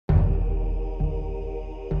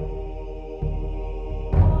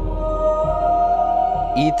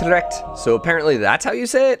Utrecht. So apparently that's how you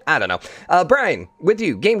say it? I don't know. Brian, with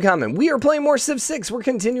you, GameCommon. We are playing more Civ 6. We're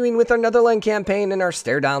continuing with our Netherlands campaign and our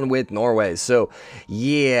stare down with Norway. So,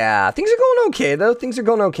 yeah, things are going okay, though. Things are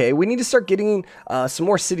going okay. We need to start getting some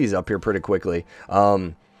more cities up here pretty quickly.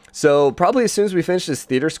 So probably as soon as we finish this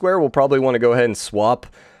theater square, we'll probably want to go ahead and swap.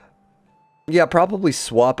 Yeah, probably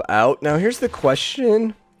swap out. Now, here's the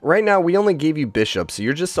question. Right now, we only gave you bishops, so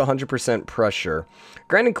you're just 100% pressure.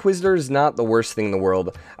 Grand Inquisitor is not the worst thing in the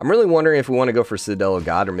world. I'm really wondering if we want to go for Citadel of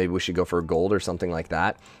God, or maybe we should go for gold or something like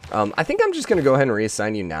that. I think I'm just going to go ahead and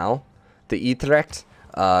reassign you now to Utrecht,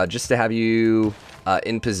 just to have you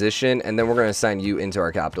in position, and then we're going to assign you into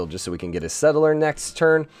our capital just so we can get a settler next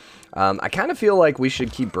turn. I kind of feel like we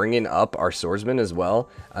should keep bringing up our swordsmen as well.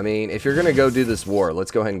 I mean, if you're going to go do this war, let's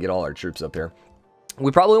go ahead and get all our troops up here. We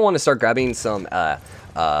probably want to start grabbing some,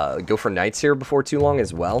 go for knights here before too long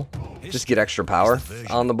as well. Just get extra power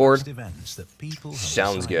on the board.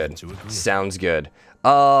 Sounds good. Sounds good.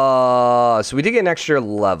 So we did get an extra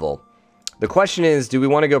level. The question is, do we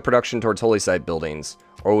want to go production towards holy site buildings?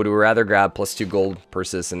 Or would we rather grab +2 gold per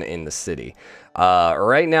citizen in the city?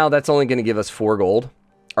 Right now, that's only going to give us 4 gold.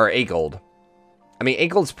 Or 8 gold. I mean, 8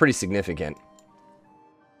 gold is pretty significant.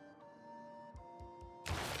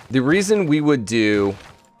 The reason we would do...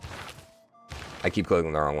 I keep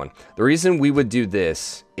clicking the wrong one. The reason we would do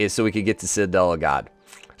this is so we could get to Citadel of God.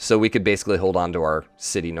 So we could basically hold on to our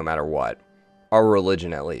city no matter what. Our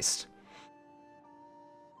religion, at least.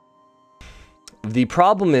 The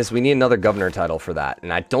problem is we need another governor title for that.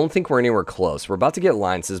 And I don't think we're anywhere close. We're about to get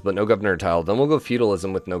alliances, but no governor title. Then we'll go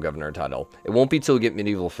feudalism with no governor title. It won't be till we get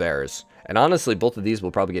medieval fairs. And honestly, both of these will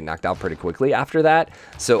probably get knocked out pretty quickly after that.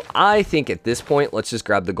 So I think at this point, let's just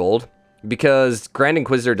grab the gold. Because Grand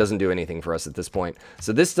Inquisitor doesn't do anything for us at this point.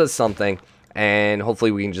 So this does something. And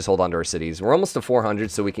hopefully we can just hold on to our cities. We're almost to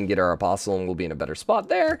 400, so we can get our apostle and we'll be in a better spot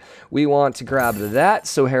there. We want to grab that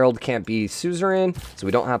so Harold can't be suzerain. So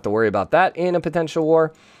we don't have to worry about that in a potential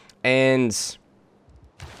war. And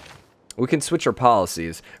we can switch our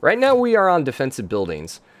policies. Right now we are on defensive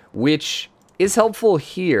buildings, which is helpful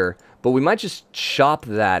here. But we might just chop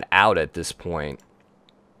that out at this point.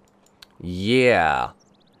 Yeah.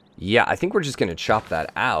 Yeah, I think we're just going to chop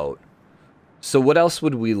that out. So what else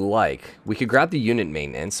would we like? We could grab the unit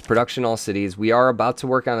maintenance, production all cities. We are about to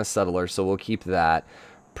work on a settler, so we'll keep that.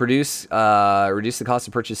 Reduce the cost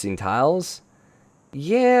of purchasing tiles.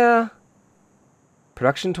 Yeah.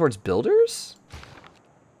 Production towards builders?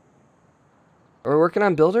 Are we working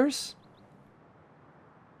on builders?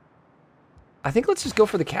 I think let's just go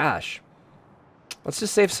for the cash. Let's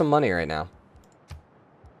just save some money right now.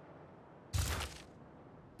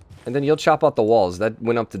 And then you'll chop out the walls. That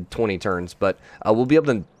went up to 20 turns, but we'll be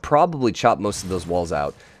able to probably chop most of those walls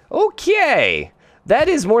out. Okay! That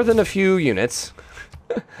is more than a few units.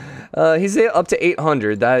 He's up to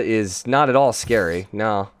 800. That is not at all scary.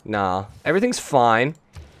 No, nah. Everything's fine.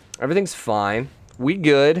 Everything's fine. We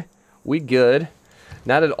good. We good.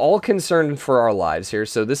 Not at all concerned for our lives here.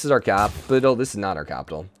 So this is our capital. This is not our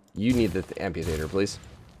capital. You need the amputator, please.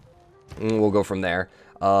 And we'll go from there.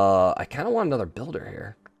 I kind of want another builder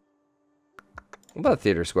here. What about a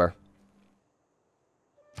theater square?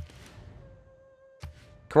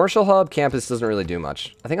 Commercial hub, campus doesn't really do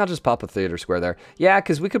much. I think I'll just pop a theater square there. Yeah,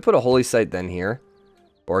 because we could put a holy site then here.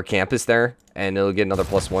 Or a campus there. And it'll get another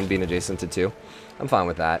 +1 being adjacent to 2. I'm fine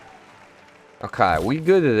with that. Okay, we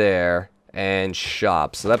good there. And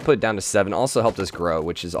shop. So that put it down to 7. Also helped us grow,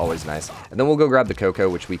 which is always nice. And then we'll go grab the cocoa,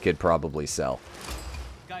 which we could probably sell.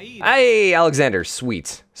 Hey, Alexander.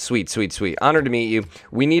 Sweet. Sweet, sweet, sweet. Honored to meet you.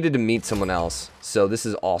 We needed to meet someone else. So this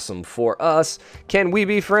is awesome for us. Can we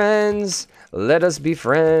be friends? Let us be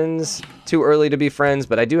friends. Too early to be friends,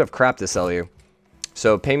 but I do have crap to sell you.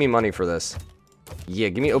 So pay me money for this. Yeah,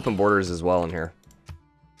 give me open borders as well in here.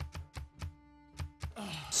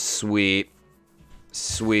 Sweet.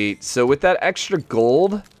 Sweet. So with that extra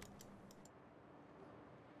gold,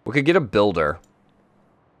 we could get a builder.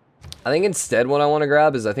 I think instead what I want to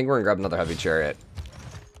grab is I think we're going to grab another heavy chariot.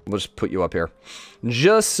 We'll just put you up here.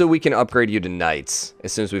 Just so we can upgrade you to knights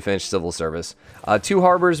as soon as we finish civil service. 2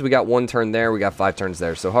 harbors. We got 1 turn there. We got 5 turns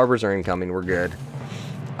there. So harbors are incoming. We're good.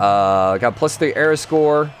 Got +3 era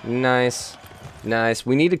score. Nice. Nice.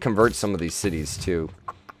 We need to convert some of these cities too.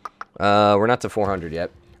 We're not to 400 yet.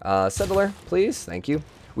 Settler, please. Thank you.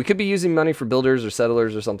 We could be using money for builders or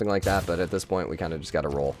settlers or something like that, but at this point we kind of just got to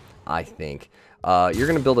roll, I think. You're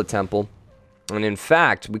going to build a temple. And in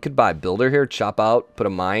fact, we could buy a builder here, chop out, put a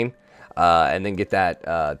mine, and then get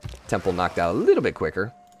that temple knocked out a little bit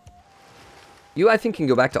quicker. You, I think, can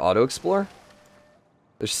go back to auto-explore.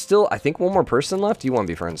 There's still, I think, 1 more person left. You want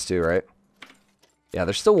to be friends too, right? Yeah,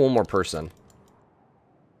 there's still one more person.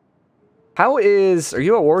 Are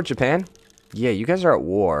you at war with Japan? Yeah, you guys are at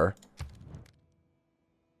war.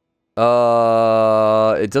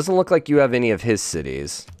 It doesn't look like you have any of his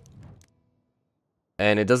cities.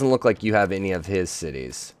 And it doesn't look like you have any of his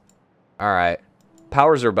cities. Alright.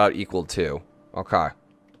 Powers are about equal too. Okay.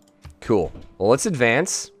 Cool. Well, let's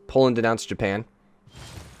advance. Poland denounced Japan.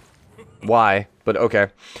 Why? But okay.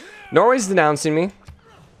 Norway's denouncing me.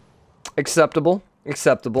 Acceptable.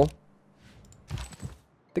 Acceptable.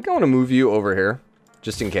 I think I want to move you over here.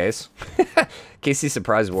 Just in case. In case he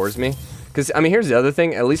surprise wars me. Because, I mean, here's the other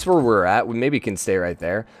thing. At least where we're at, we maybe can stay right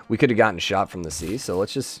there. We could have gotten shot from the sea. So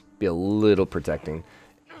let's just be a little protecting.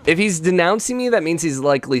 If he's denouncing me, that means he's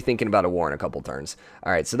likely thinking about a war in a couple turns.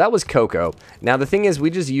 Alright, so that was Cocoa. Now, the thing is, we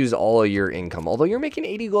just use all of your income. Although you're making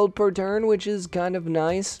 80 gold per turn, which is kind of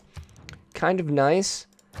nice. Kind of nice.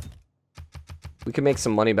 We can make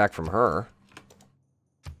some money back from her.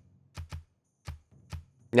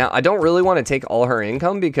 Now, I don't really want to take all her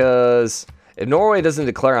income because if Norway doesn't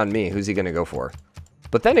declare on me, who's he going to go for?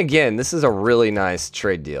 But then again, this is a really nice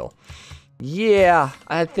trade deal. Yeah,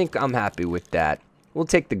 I think I'm happy with that. We'll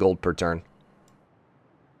take the gold per turn.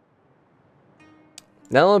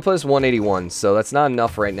 Now only plus 181, so that's not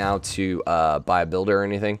enough right now to buy a builder or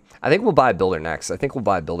anything. I think we'll buy a builder next. I think we'll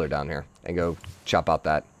buy a builder down here and go chop out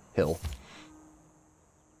that hill.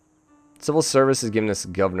 Civil service is giving us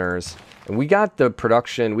governors. And we got the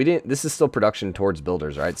production. This is still production towards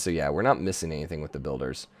builders, right? So yeah, we're not missing anything with the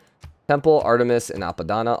builders. Temple, Artemis, and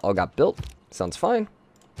Apadana all got built. Sounds fine.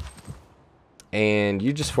 And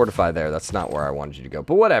you just fortify there. That's not where I wanted you to go.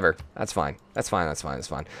 But whatever. That's fine. That's fine. That's fine. That's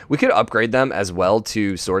fine. We could upgrade them as well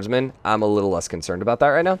to swordsmen. I'm a little less concerned about that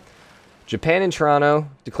right now. Japan and Toronto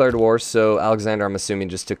declared war. So Alexander, I'm assuming,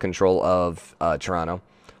 just took control of Toronto.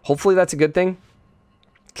 Hopefully that's a good thing.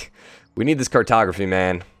 We need this cartography,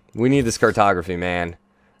 man. We need this cartography, man.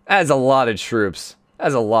 That is a lot of troops. That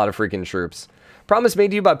is a lot of freaking troops. Promise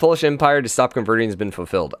made to you by Polish Empire to stop converting has been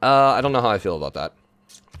fulfilled. I don't know how I feel about that.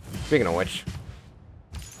 Speaking of which.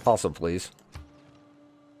 Also, please.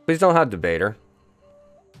 Please don't have debater.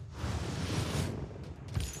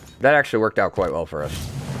 That actually worked out quite well for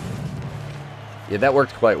us. Yeah, that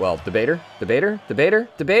worked quite well. Debater? Debater? Debater?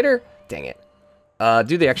 Debater? Dang it.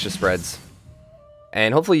 Do the extra spreads.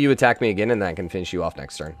 And hopefully you attack me again and then I can finish you off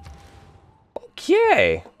next turn.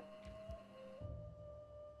 Okay.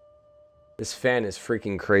 This fan is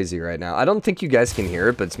freaking crazy right now. I don't think you guys can hear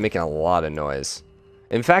it, but it's making a lot of noise.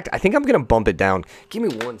 In fact, I think I'm going to bump it down. Give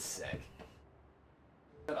me one sec.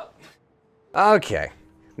 Shut up. Okay.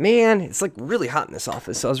 Man, it's like really hot in this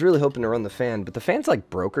office, so I was really hoping to run the fan, but the fan's like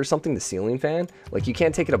broke or something, the ceiling fan. Like you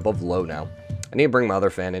can't take it above low now. I need to bring my other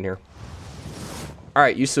fan in here.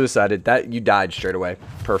 Alright, you suicided. You died straight away.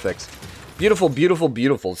 Perfect. Beautiful, beautiful,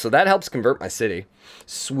 beautiful. So that helps convert my city.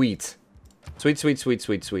 Sweet. Sweet, sweet, sweet,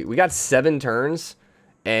 sweet, sweet. We got 7 turns,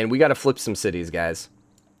 and we got to flip some cities, guys.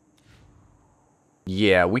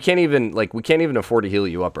 Yeah, we can't even afford to heal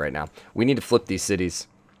you up right now. We need to flip these cities.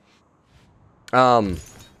 That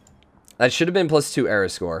should have been +2 era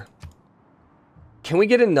score. Can we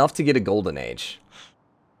get enough to get a golden age?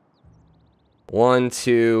 1,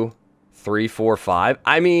 2... 3, 4, 5.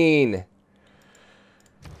 I mean,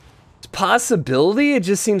 it's a possibility. It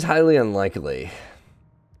just seems highly unlikely.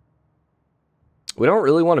 We don't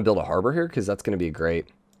really want to build a harbor here because that's going to be a great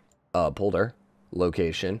polder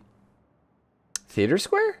location. Theater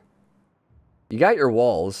square? You got your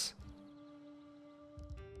walls.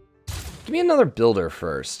 Give me another builder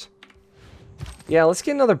first. Yeah, let's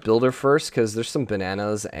get another builder first because there's some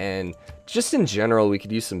bananas and just in general, we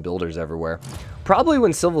could use some builders everywhere. Probably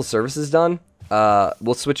when civil service is done,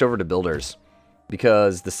 we'll switch over to builders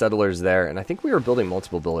because the settler's there. And I think we were building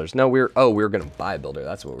multiple builders. No, we were going to buy a builder.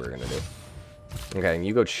 That's what we were going to do. Okay, and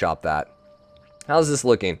you go chop that. How's this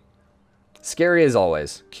looking? Scary as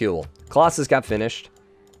always. Cool. Colossus got finished.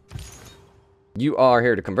 You are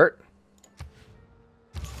here to convert.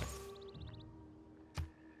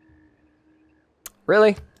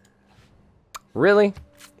 Really? Really?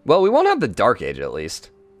 Well, we won't have the Dark Age at least.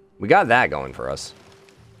 We got that going for us.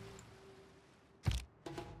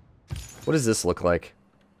 What does this look like?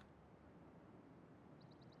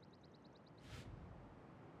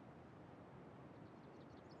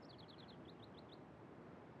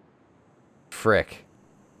 Frick.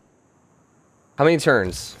 How many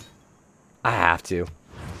turns? I have to.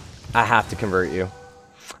 I have to convert you.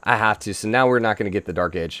 I have to. So now we're not going to get the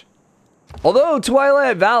Dark Age. Although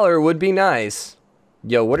Twilight Valor would be nice.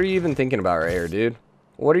 Yo, what are you even thinking about right here, dude?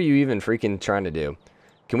 What are you even freaking trying to do?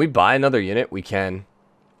 Can we buy another unit? We can.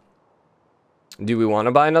 Do we want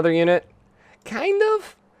to buy another unit? Kind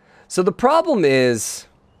of. So the problem is,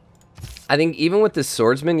 I think even with this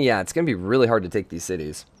swordsman, yeah, it's going to be really hard to take these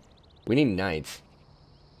cities. We need knights.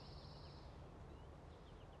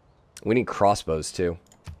 We need crossbows, too.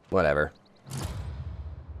 Whatever.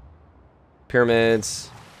 Pyramids.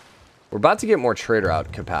 We're about to get more trade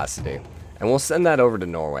route capacity. And we'll send that over to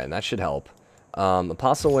Norway, and that should help.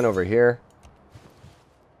 Apostle went over here.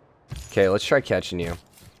 Okay, let's try catching you.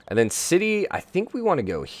 And then city, I think we want to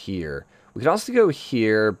go here. We could also go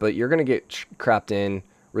here, but you're going to get crapped in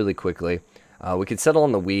really quickly. We could settle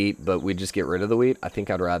on the wheat, but we'd just get rid of the wheat. I think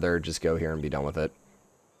I'd rather just go here and be done with it.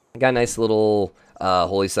 Got a nice little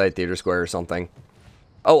holy site theater square or something.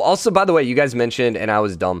 Oh, also, by the way, you guys mentioned, and I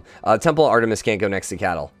was dumb, Temple Artemis can't go next to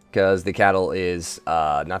cattle, because the cattle is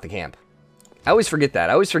not the camp. I always forget that.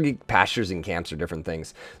 I always forget pastures and camps are different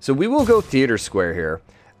things. So we will go theater square here,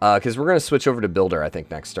 because we're going to switch over to builder, I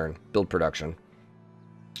think, next turn. Build production.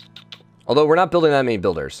 Although we're not building that many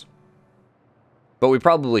builders. But we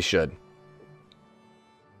probably should.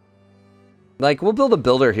 Like, we'll build a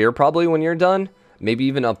builder here probably when you're done. Maybe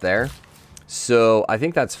even up there. So, I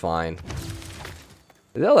think that's fine.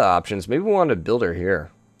 The other options, maybe we want a builder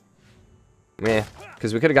here. Meh,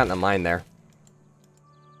 because we could have gotten a mine there.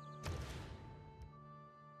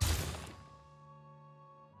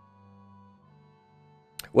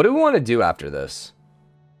 What do we want to do after this?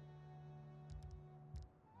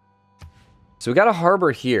 So we got a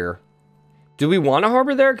harbor here. Do we want a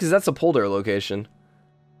harbor there? Because that's a polder location.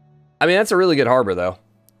 I mean, that's a really good harbor, though.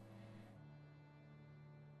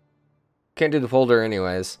 Can't do the polder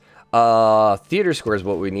anyways. Theater square is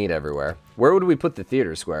what we need everywhere. Where would we put the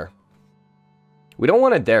theater square? We don't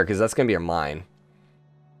want it there, because that's going to be a mine.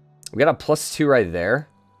 We got a +2 right there.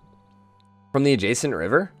 From the adjacent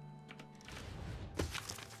river?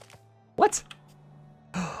 What?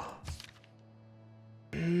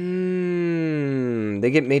 They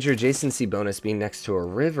get major adjacency bonus being next to a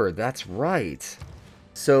river. That's right.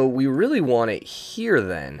 So we really want it here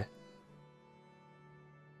then.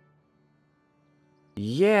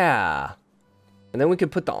 Yeah. And then we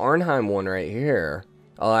could put the Arnheim one right here.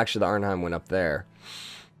 Oh, actually the Arnheim went up there.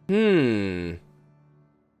 So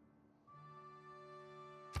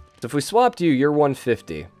if we swapped you, you're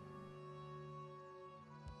 150.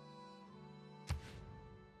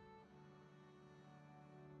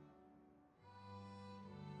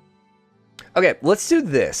 Okay, let's do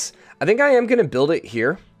this. I think I am going to build it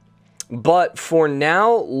here. But for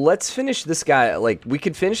now, let's finish this guy. Like, we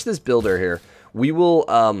could finish this builder here. We will,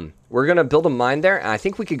 we're going to build a mine there. And I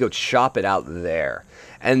think we could go chop it out there.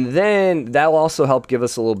 And then that'll also help give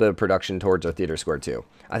us a little bit of production towards our theater square too.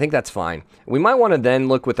 I think that's fine. We might want to then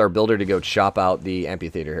look with our builder to go chop out the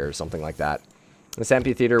amphitheater here or something like that. This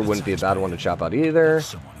amphitheater wouldn't be a bad one to chop out either.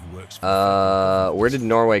 Where did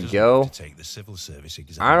Norway go?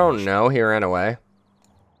 I don't know. He ran away.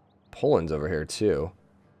 Poland's over here too.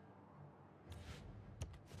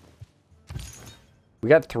 We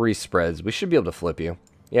got 3 spreads. We should be able to flip you.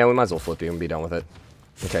 Yeah, we might as well flip you and be done with it.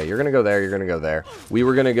 Okay, you're gonna go there. You're gonna go there. We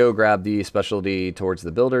were gonna go grab the specialty towards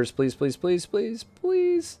the builders. Please, please, please, please,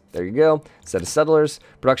 please. There you go. Set of settlers.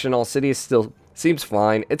 Production in all cities still seems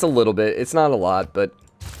fine. It's a little bit. It's not a lot, but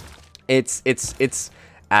it's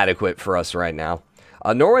adequate for us right now.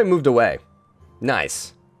 Norway moved away.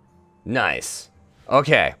 Nice. Nice.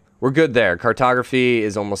 Okay. We're good there. Cartography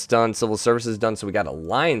is almost done. Civil services done, so we got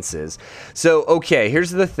alliances. So, okay,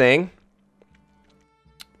 here's the thing.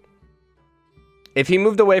 If he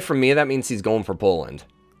moved away from me, that means he's going for Poland.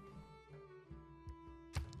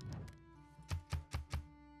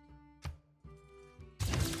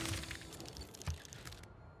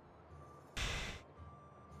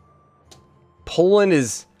 Poland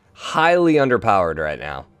is highly underpowered right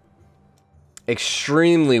now.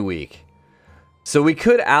 Extremely weak. So we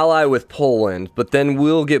could ally with Poland, but then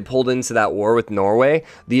we'll get pulled into that war with Norway.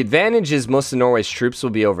 The advantage is most of Norway's troops will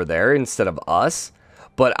be over there instead of us.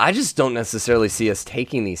 But I just don't necessarily see us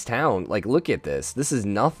taking these towns. Like, look at this. This is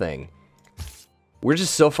nothing. We're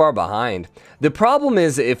just so far behind. The problem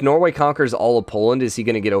is, if Norway conquers all of Poland, is he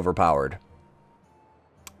going to get overpowered?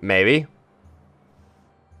 Maybe.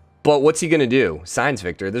 But what's he going to do? Science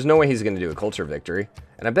victory. There's no way he's going to do a culture victory.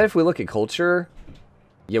 And I bet if we look at culture...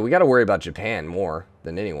 Yeah, we got to worry about Japan more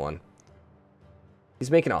than anyone. He's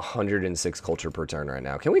making 106 culture per turn right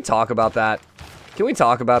now. Can we talk about that? Can we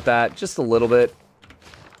talk about that? Just a little bit.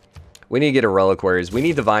 We need to get a reliquaries. We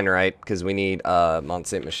need Divine Right, because we need Mont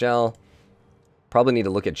Saint Michel. Probably need to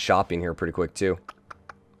look at shopping here pretty quick, too.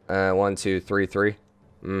 1, 2, 3, 3.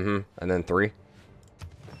 And then 3.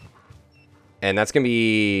 And that's going to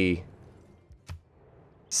be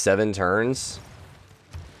 7 turns.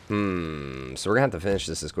 So we're gonna have to finish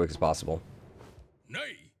this as quick as possible.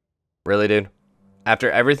 Nay. Really, dude?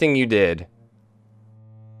 After everything you did...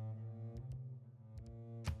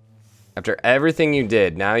 After everything you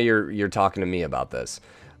did, now you're talking to me about this.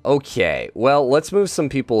 Okay, well, let's move some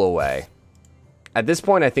people away. At this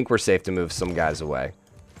point, I think we're safe to move some guys away.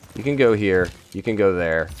 You can go here. You can go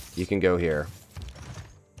there. You can go here.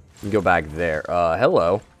 You can go back there.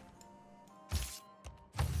 Hello.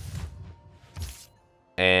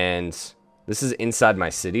 And this is inside my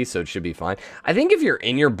city, so it should be fine. I think if you're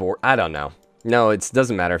in your board... I don't know. No, it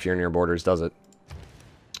doesn't matter if you're in your borders, does it?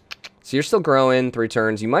 So you're still growing, 3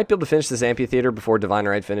 turns. You might be able to finish this amphitheater before Divine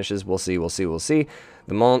Right finishes. We'll see, we'll see, we'll see.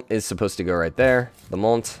 The Mont is supposed to go right there. The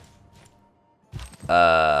Mont.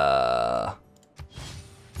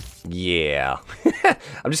 Yeah.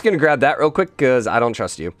 I'm just going to grab that real quick because I don't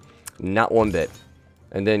trust you. Not one bit.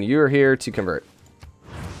 And then you're here to convert.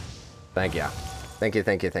 Thank you. Thank you,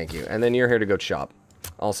 thank you, thank you. And then you're here to go shop.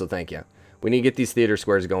 Also, thank you. We need to get these theater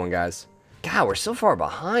squares going, guys. God, we're so far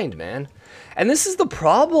behind, man. And this is the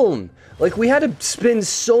problem. Like, we had to spend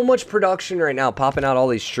so much production right now popping out all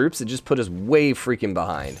these troops. It just put us way freaking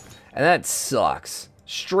behind. And that sucks.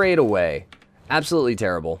 Straight away. Absolutely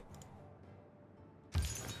terrible.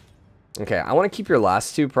 Okay, I want to keep your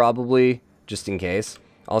last 2 probably, just in case.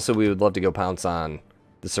 Also, we would love to go pounce on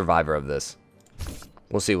the survivor of this.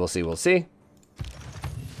 We'll see, we'll see, we'll see.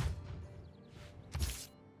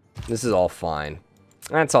 This is all fine.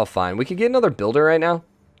 That's all fine. We could get another builder right now.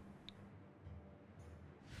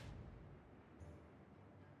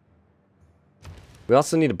 We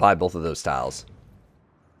also need to buy both of those tiles.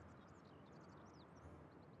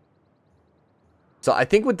 So I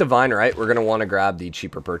think with Divine Right, we're going to want to grab the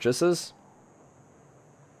cheaper purchases.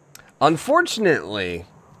 Unfortunately,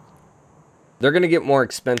 they're going to get more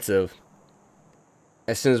expensive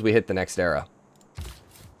as soon as we hit the next era.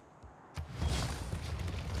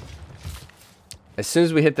 As soon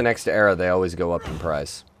as we hit the next era, they always go up in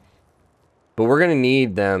price. But we're going to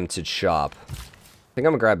need them to chop. I think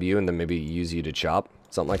I'm going to grab you and then maybe use you to chop.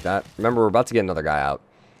 Something like that. Remember, we're about to get another guy out.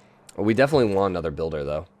 We definitely want another builder,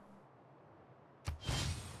 though.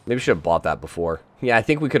 Maybe we should have bought that before. Yeah, I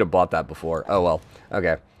think we could have bought that before. Oh, well.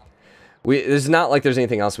 Okay. It's not like there's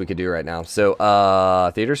anything else we could do right now.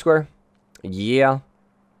 So, Theater Square? Yeah.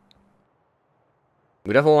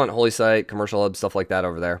 We definitely want Holy Site, Commercial Hub, stuff like that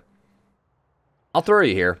over there. I'll throw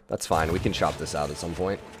you here. That's fine. We can chop this out at some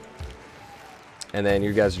point. And then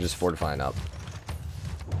you guys are just fortifying up.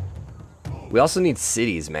 We also need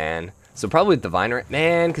cities, man. So probably Divine Right.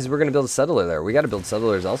 Man, because we're going to build a settler there. We got to build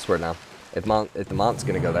settlers elsewhere now. If the Mont's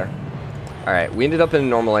going to go there. Alright, we ended up in a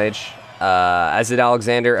normal age. As did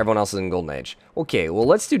Alexander. Everyone else is in golden age. Okay, well,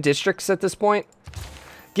 let's do districts at this point.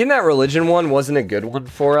 Getting that religion one wasn't a good one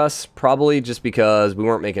for us. Probably just because we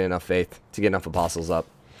weren't making enough faith to get enough apostles up.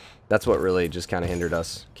 That's what really just kind of hindered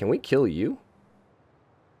us. Can we kill you?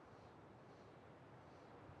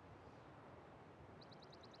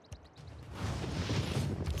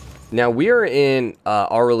 Now, we are in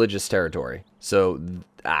our religious territory. So,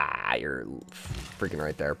 you're freaking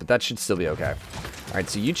right there. But that should still be okay. Alright,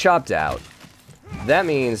 so you chopped out. That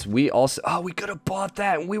means we also... Oh, we could have bought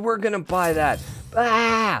that. We were going to buy that.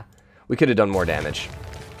 We could have done more damage.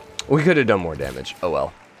 We could have done more damage. Oh,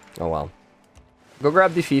 well. Oh, well. Go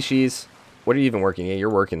grab the fishies. What are you even working? Yeah,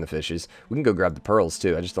 you're working the fishies. We can go grab the pearls,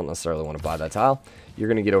 too. I just don't necessarily want to buy that tile. You're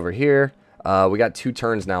going to get over here. We got 2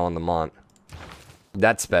 turns now on the Mont.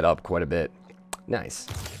 That sped up quite a bit. Nice.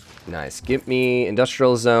 Nice. Get me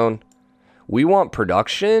industrial zone. We want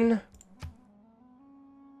production.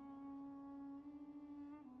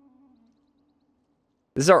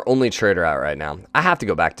 This is our only trader out right now. I have to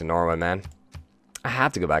go back to Norway, man. I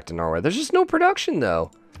have to go back to Norway. There's just no production,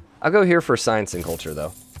 though. I'll go here for science and culture,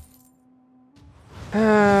 though.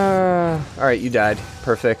 Alright, you died.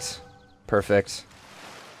 Perfect. Perfect.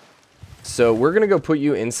 So we're going to go put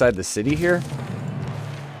you inside the city here.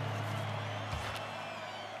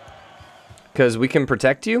 Because we can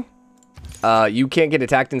protect you. You can't get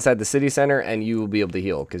attacked inside the city center, and you will be able to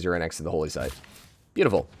heal because you're right next to the holy site.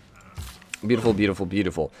 Beautiful. Beautiful, beautiful,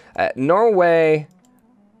 beautiful. Norway,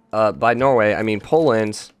 by Norway, I mean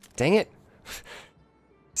Poland. Dang it.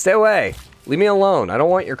 Stay away. Leave me alone. I don't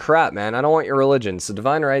want your crap, man. I don't want your religion. So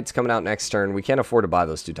Divine Right's coming out next turn. We can't afford to buy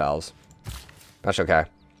those 2 tiles. That's okay.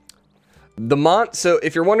 The Mont, so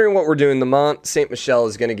if you're wondering what we're doing, the Mont Saint Michel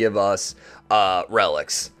is going to give us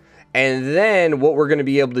relics. And then what we're going to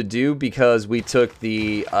be able to do, because we took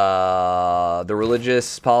the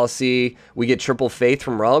religious policy, we get triple faith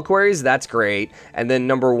from reliquaries. That's great. And then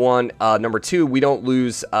number two, we don't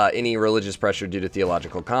lose any religious pressure due to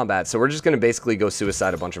theological combat. So we're just going to basically go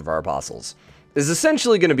suicide a bunch of our apostles. This is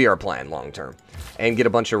essentially going to be our plan long term, and get a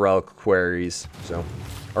bunch of reliquaries,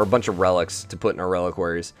 or a bunch of relics to put in our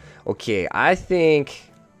reliquaries. Okay, I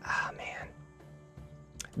think. Ah, man.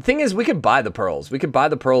 The thing is, we could buy the pearls. We could buy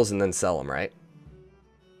the pearls and then sell them, right?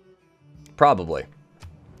 Probably.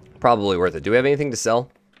 Probably worth it. Do we have anything to sell?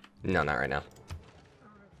 No, not right now.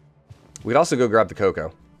 We'd also go grab the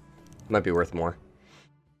cocoa. Might be worth more.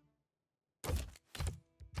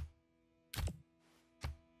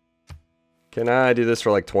 Can I do this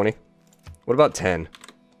for like 20? What about 10?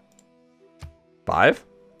 5?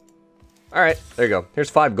 Alright, there you go. Here's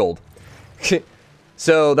 5 gold.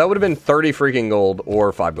 So that would have been 30 freaking gold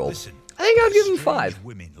or 5 gold. I think I'd give him 5.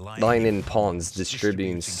 Lying in pawns,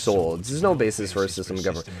 distributing swords. There's no basis for a system of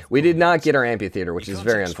government. We did not get our amphitheater, which is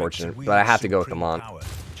very unfortunate, but I have to go with the Mont.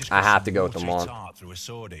 I have to go with the Mont.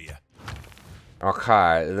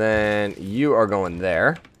 Okay, then you are going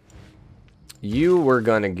there. You were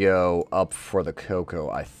going to go up for the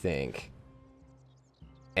cocoa, I think.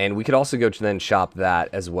 And we could also go to then shop that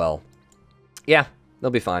as well. Yeah,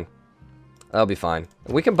 they'll be fine. That'll be fine.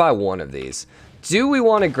 We can buy one of these. Do we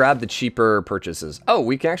want to grab the cheaper purchases? Oh,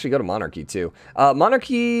 we can actually go to Monarchy too.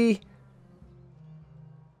 Monarchy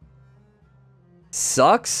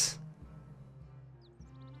sucks.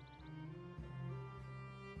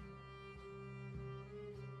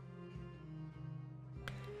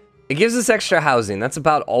 It gives us extra housing. That's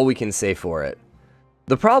about all we can say for it.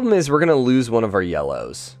 The problem is we're going to lose one of our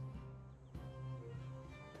yellows.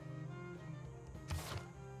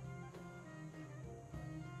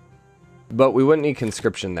 But we wouldn't need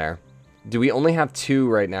conscription there. Do we only have 2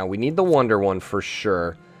 right now? We need the wonder one for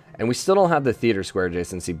sure. And we still don't have the theater square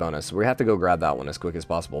adjacency bonus. So we have to go grab that one as quick as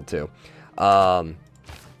possible too.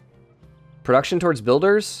 Production towards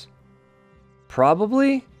builders?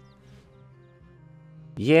 Probably.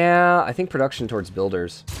 Yeah, I think production towards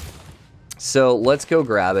builders. So let's go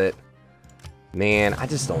grab it. Man, I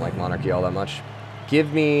just don't like Monarchy all that much.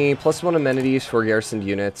 Give me +1 amenities for garrisoned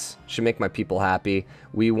units. Should make my people happy.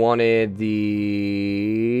 We wanted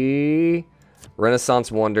the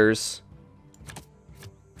Renaissance Wonders.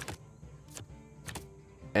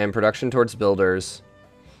 And production towards builders.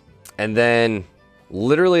 And then,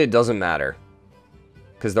 literally it doesn't matter.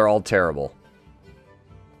 Because they're all terrible.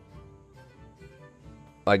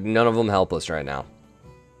 Like, none of them help us right now.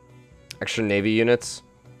 Extra Navy units.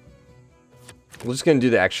 We're just going to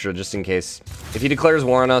do the extra just in case. If he declares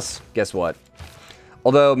war on us, guess what?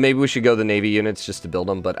 Although, maybe we should go the Navy units just to build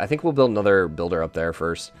them. But I think we'll build another builder up there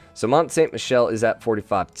first. So Mont Saint Michel is at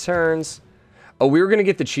 45 turns. Oh, we were going to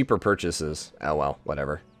get the cheaper purchases. Oh, well,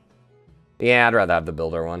 whatever. Yeah, I'd rather have the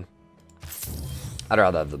builder one. I'd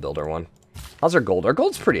rather have the builder one. How's our gold? Our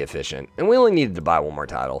gold's pretty efficient. And we only needed to buy one more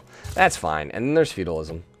title. That's fine. And then there's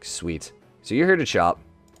feudalism. Sweet. So you're here to chop.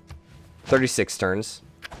 36 turns.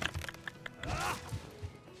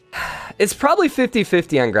 It's probably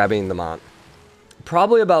 50-50 on grabbing the Mont.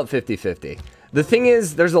 Probably about 50-50. The thing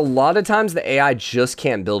is, there's a lot of times the AI just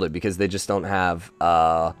can't build it because they just don't have,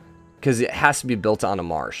 because it has to be built on a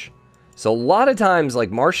marsh. So a lot of times,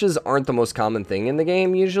 like, marshes aren't the most common thing in the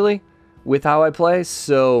game, usually, with how I play.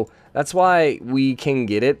 So that's why we can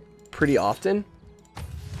get it pretty often.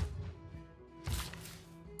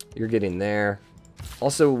 You're getting there.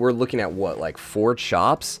 Also, we're looking at, what, like 4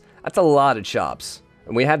 chops? That's a lot of chops.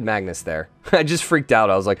 And we had Magnus there. I just freaked out.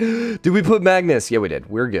 I was like, did we put Magnus? Yeah, we did.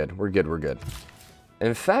 We're good. We're good. We're good.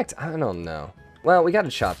 In fact, I don't know. Well, we got a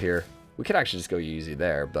chop here. We could actually just go easy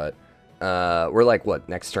there, but we're like, what,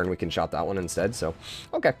 next turn we can chop that one instead, so,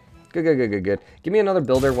 okay. Good, good, good, good, good. Give me another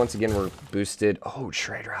builder. Once again, we're boosted. Oh,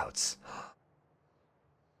 trade routes.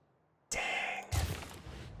 Dang.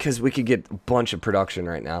 Because we could get a bunch of production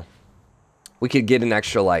right now. We could get an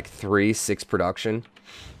extra, like, 3-6 production.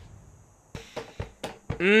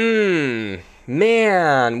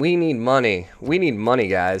 Man, we need money. We need money,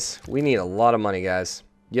 guys. We need a lot of money, guys.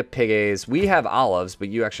 Yep, piggies. We have olives, but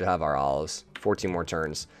you actually have our olives. 14 more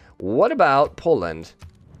turns. What about Poland?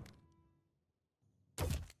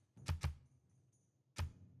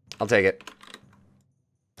 I'll take it.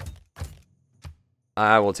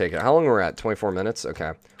 I will take it. How long are we at? 24 minutes?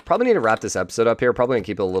 Okay. Probably need to wrap this episode up here. Probably gonna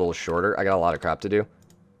keep it a little shorter. I got a lot of crap to do.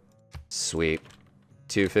 Sweet.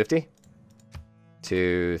 250?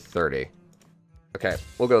 230. Okay,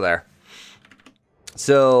 we'll go there.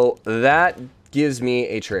 So that gives me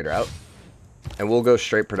a trade route. and we'll go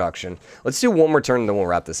straight production. Let's do one more turn, and then we'll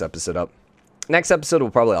wrap this episode up. Next episode will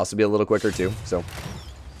probably also be a little quicker too, so.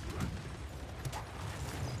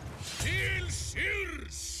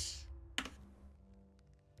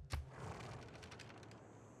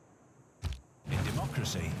 In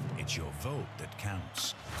democracy, it's your vote that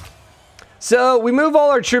counts. So, we move all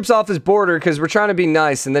our troops off his border because we're trying to be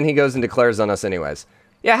nice, and then he goes and declares on us anyways.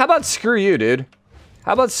 Yeah, how about screw you, dude?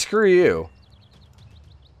 How about screw you?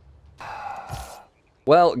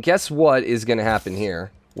 Well, guess what is going to happen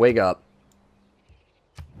here? Wake up.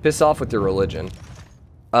 Piss off with your religion.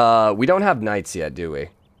 We don't have knights yet, do we?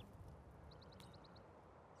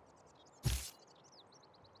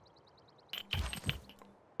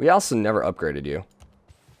 We also never upgraded you.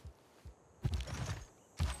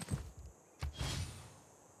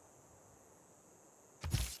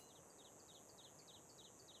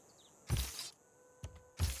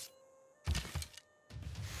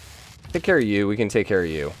 Take care of you. We can take care of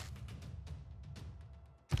you.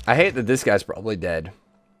 I hate that this guy's probably dead.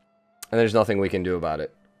 And there's nothing we can do about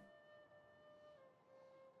it.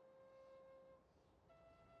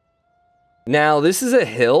 Now, this is a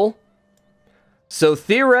hill. So,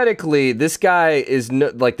 theoretically, this guy is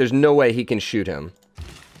no, like, there's no way he can shoot him.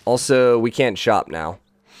 Also, we can't shop now.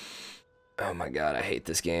 Oh my god, I hate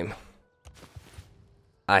this game.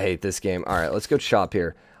 I hate this game. Alright, let's go shop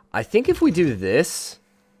here. I think if we do this...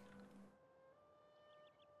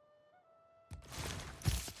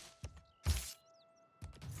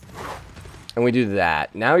 and we do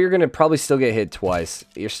that. Now you're going to probably still get hit twice.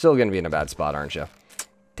 You're still going to be in a bad spot, aren't you?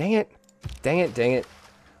 Dang it. Dang it, dang it.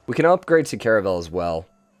 We can upgrade to Caravel as well,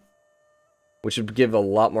 which would give a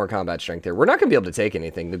lot more combat strength here. We're not going to be able to take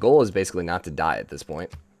anything. The goal is basically not to die at this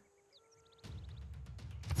point.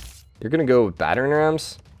 You're going to go with battering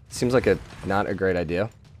rams? Seems like not a great idea.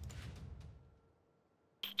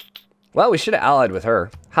 Well, we should have allied with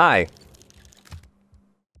her. Hi.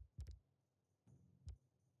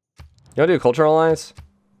 You want to do a cultural alliance?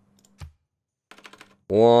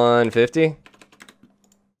 150?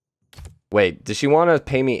 Wait, does she want to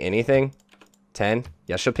pay me anything? 10?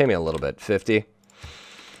 Yeah, she'll pay me a little bit. 50?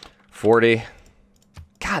 40?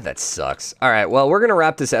 God, that sucks. All right, well, we're going to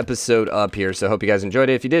wrap this episode up here, so I hope you guys enjoyed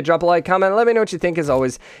it. If you did, drop a like, comment, let me know what you think. As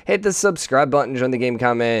always, hit the subscribe button, join the game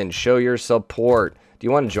comment, show your support. Do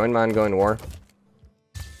you want to join my ongoing war?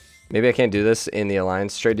 Maybe I can't do this in the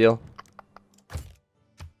alliance trade deal?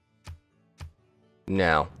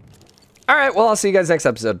 No. All right, well, I'll see you guys next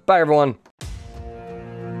episode. Bye, everyone.